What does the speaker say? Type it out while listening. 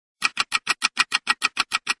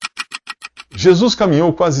Jesus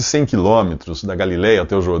caminhou quase 100 quilômetros da Galileia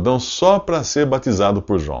até o Jordão só para ser batizado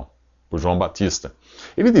por João Batista.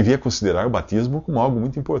 Ele devia considerar o batismo como algo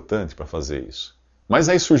muito importante para fazer isso. Mas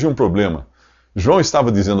aí surgiu um problema. João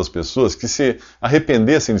estava dizendo às pessoas que se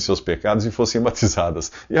arrependessem de seus pecados e fossem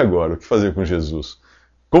batizadas. E agora, o que fazer com Jesus?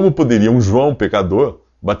 Como poderia um João pecador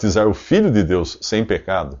batizar o Filho de Deus sem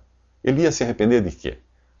pecado? Ele ia se arrepender de quê?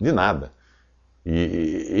 De nada.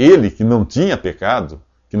 E ele, que não tinha pecado,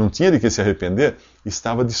 que não tinha de que se arrepender,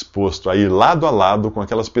 estava disposto a ir lado a lado com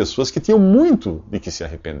aquelas pessoas que tinham muito de que se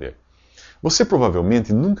arrepender. Você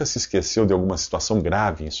provavelmente nunca se esqueceu de alguma situação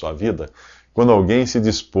grave em sua vida quando alguém se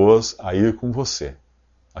dispôs a ir com você,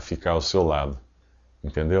 a ficar ao seu lado.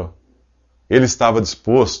 Entendeu? Ele estava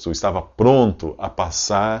disposto, estava pronto a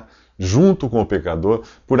passar, junto com o pecador,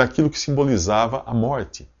 por aquilo que simbolizava a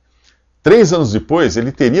morte. 3 anos depois,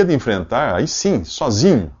 ele teria de enfrentar, aí sim,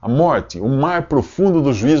 sozinho, a morte, o mar profundo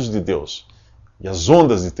do juízo de Deus e as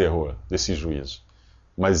ondas de terror desse juízo.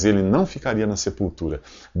 Mas ele não ficaria na sepultura.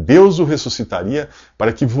 Deus o ressuscitaria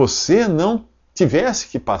para que você não tivesse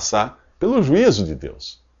que passar pelo juízo de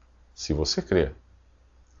Deus, se você crer.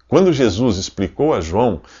 Quando Jesus explicou a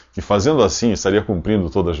João que fazendo assim estaria cumprindo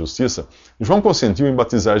toda a justiça, João consentiu em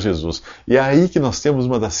batizar Jesus. E é aí que nós temos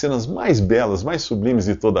uma das cenas mais belas, mais sublimes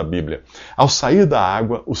de toda a Bíblia. Ao sair da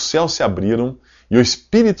água, os céus se abriram e o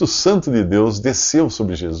Espírito Santo de Deus desceu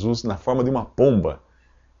sobre Jesus na forma de uma pomba.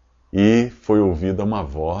 E foi ouvida uma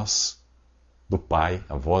voz do Pai,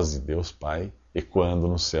 a voz de Deus Pai, ecoando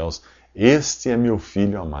nos céus: "Este é meu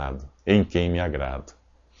Filho amado, em quem me agrado."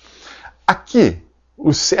 Aqui,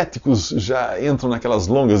 os céticos já entram naquelas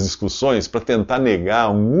longas discussões para tentar negar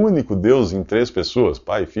um único Deus em 3 pessoas,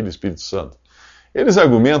 Pai, Filho e Espírito Santo. Eles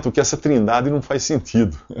argumentam que essa trindade não faz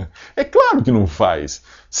sentido. É claro que não faz.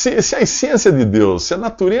 Se a essência de Deus, se a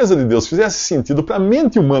natureza de Deus fizesse sentido para a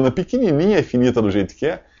mente humana pequenininha e finita do jeito que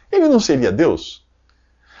é, ele não seria Deus.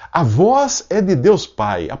 A voz é de Deus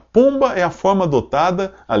Pai. A pomba é a forma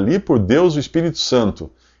adotada ali por Deus, o Espírito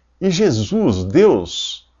Santo. E Jesus,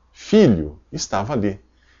 Deus Filho, estava ali.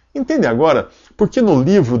 Entende agora porque no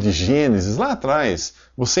livro de Gênesis, lá atrás,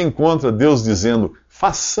 você encontra Deus dizendo: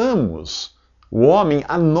 "Façamos o homem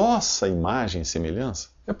à nossa imagem e semelhança"?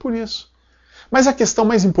 É por isso. Mas a questão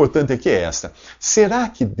mais importante aqui é esta: será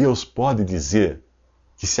que Deus pode dizer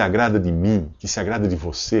que se agrada de mim, que se agrada de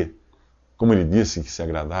você, como ele disse que se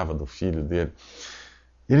agradava do filho dele?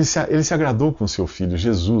 Ele se agradou com o seu filho,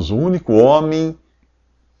 Jesus, o único homem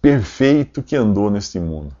perfeito que andou neste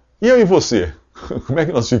mundo. E eu e você? Como é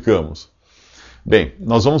que nós ficamos? Bem,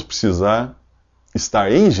 nós vamos precisar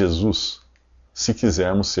estar em Jesus se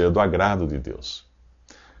quisermos ser do agrado de Deus.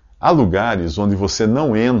 Há lugares onde você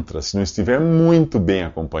não entra se não estiver muito bem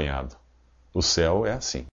acompanhado. O céu é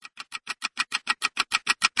assim.